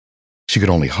She could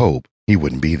only hope he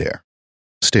wouldn't be there.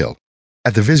 Still,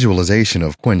 at the visualization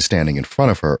of Quinn standing in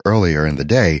front of her earlier in the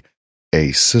day,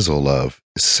 a sizzle of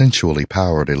sensually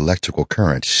powered electrical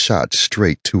current shot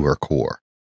straight to her core.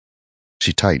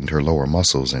 She tightened her lower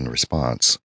muscles in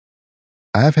response.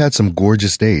 I've had some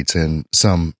gorgeous dates and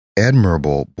some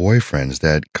admirable boyfriends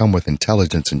that come with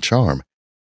intelligence and charm,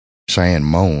 Cheyenne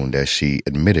moaned as she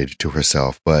admitted to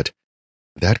herself, but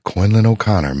that Quinlan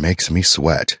O'Connor makes me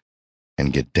sweat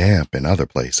and get damp in other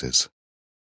places.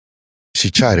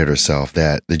 She chided herself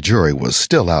that the jury was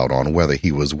still out on whether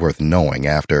he was worth knowing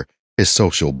after his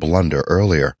social blunder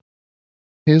earlier.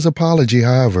 His apology,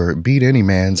 however, beat any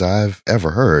man's I've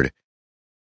ever heard.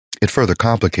 It further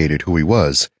complicated who he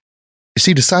was.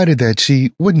 She decided that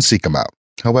she wouldn't seek him out.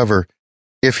 However,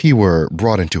 if he were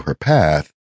brought into her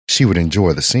path, she would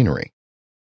enjoy the scenery.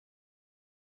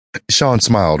 Sean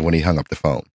smiled when he hung up the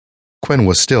phone. Quinn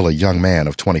was still a young man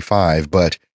of 25,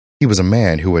 but he was a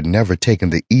man who had never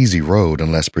taken the easy road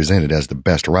unless presented as the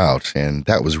best route, and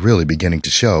that was really beginning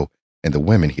to show in the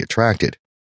women he attracted.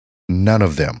 None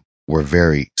of them were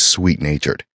very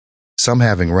sweet-natured, some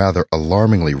having rather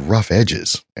alarmingly rough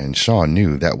edges, and Sean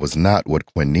knew that was not what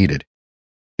Quinn needed.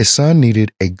 His son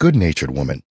needed a good-natured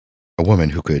woman, a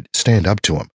woman who could stand up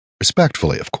to him,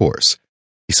 respectfully, of course.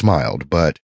 He smiled,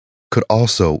 but could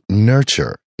also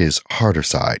nurture his harder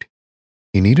side.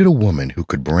 He needed a woman who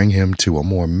could bring him to a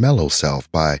more mellow self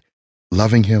by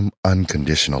loving him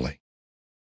unconditionally.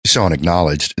 Sean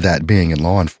acknowledged that being in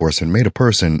law enforcement made a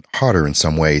person harder in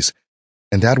some ways,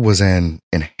 and that was an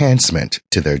enhancement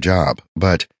to their job,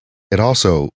 but it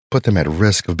also put them at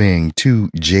risk of being too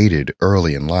jaded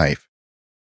early in life.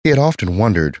 He had often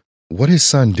wondered what his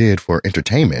son did for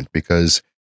entertainment because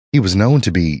he was known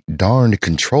to be darned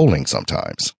controlling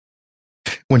sometimes.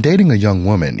 When dating a young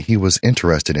woman he was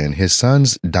interested in, his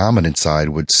son's dominant side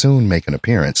would soon make an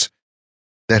appearance.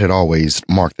 That had always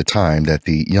marked the time that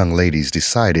the young ladies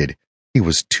decided he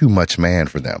was too much man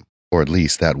for them, or at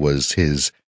least that was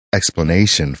his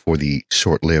explanation for the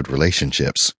short-lived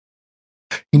relationships.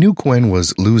 He knew Quinn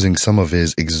was losing some of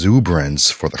his exuberance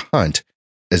for the hunt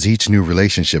as each new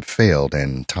relationship failed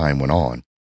and time went on.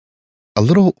 A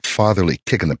little fatherly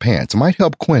kick in the pants might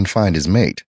help Quinn find his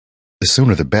mate. The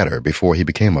sooner the better before he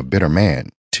became a bitter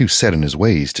man, too set in his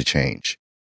ways to change.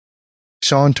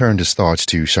 Sean turned his thoughts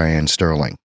to Cheyenne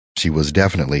Sterling. She was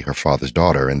definitely her father's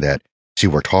daughter in that she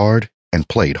worked hard and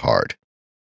played hard.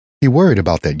 He worried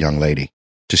about that young lady.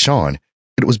 To Sean,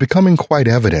 it was becoming quite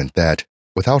evident that,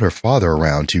 without her father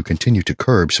around to continue to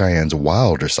curb Cheyenne's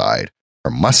wilder side, her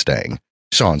Mustang,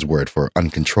 Sean's word for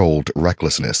uncontrolled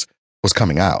recklessness, was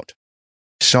coming out.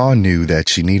 Sean knew that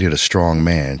she needed a strong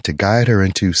man to guide her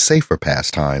into safer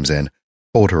pastimes and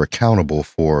hold her accountable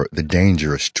for the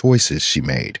dangerous choices she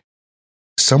made.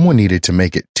 Someone needed to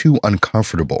make it too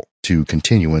uncomfortable to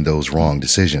continue in those wrong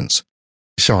decisions.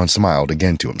 Sean smiled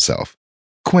again to himself.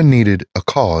 Quinn needed a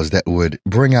cause that would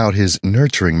bring out his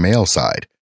nurturing male side,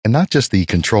 and not just the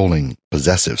controlling,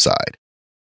 possessive side.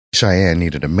 Cheyenne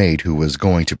needed a mate who was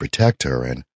going to protect her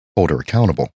and hold her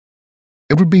accountable.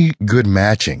 It would be good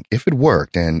matching if it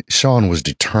worked, and Sean was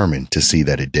determined to see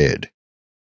that it did.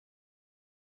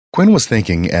 Quinn was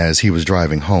thinking as he was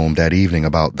driving home that evening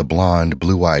about the blonde,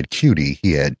 blue-eyed cutie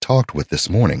he had talked with this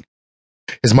morning.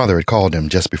 His mother had called him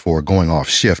just before going off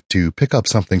shift to pick up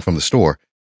something from the store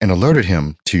and alerted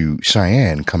him to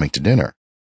Cheyenne coming to dinner.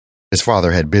 His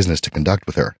father had business to conduct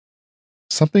with her.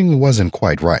 Something wasn't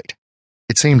quite right.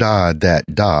 It seemed odd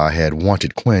that Da had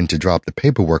wanted Quinn to drop the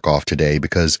paperwork off today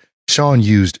because Sean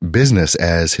used business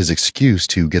as his excuse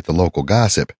to get the local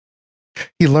gossip.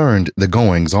 He learned the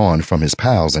goings-on from his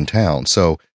pals in town,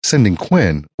 so sending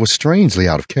Quinn was strangely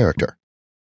out of character.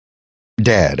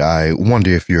 Dad, I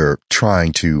wonder if you're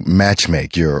trying to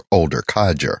matchmake your older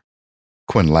codger.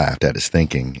 Quinn laughed at his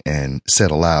thinking and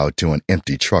said aloud to an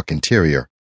empty truck interior,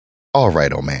 All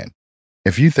right, old man.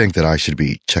 If you think that I should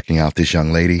be checking out this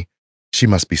young lady, she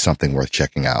must be something worth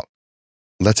checking out.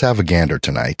 Let's have a gander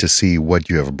tonight to see what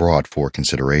you have brought for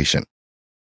consideration.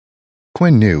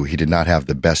 Quinn knew he did not have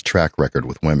the best track record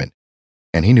with women,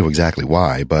 and he knew exactly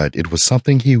why, but it was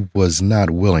something he was not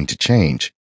willing to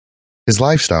change. His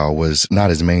lifestyle was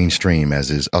not as mainstream as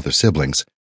his other siblings,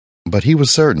 but he was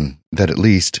certain that at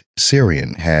least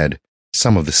Syrian had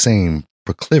some of the same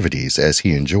proclivities as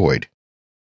he enjoyed.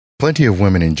 Plenty of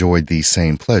women enjoyed these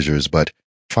same pleasures, but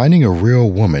finding a real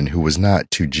woman who was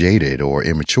not too jaded or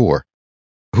immature,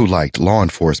 who liked law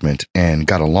enforcement and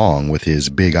got along with his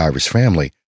big Irish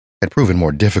family, had proven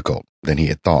more difficult than he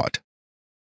had thought.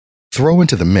 Throw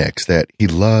into the mix that he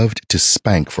loved to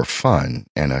spank for fun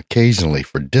and occasionally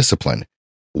for discipline,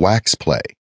 wax play,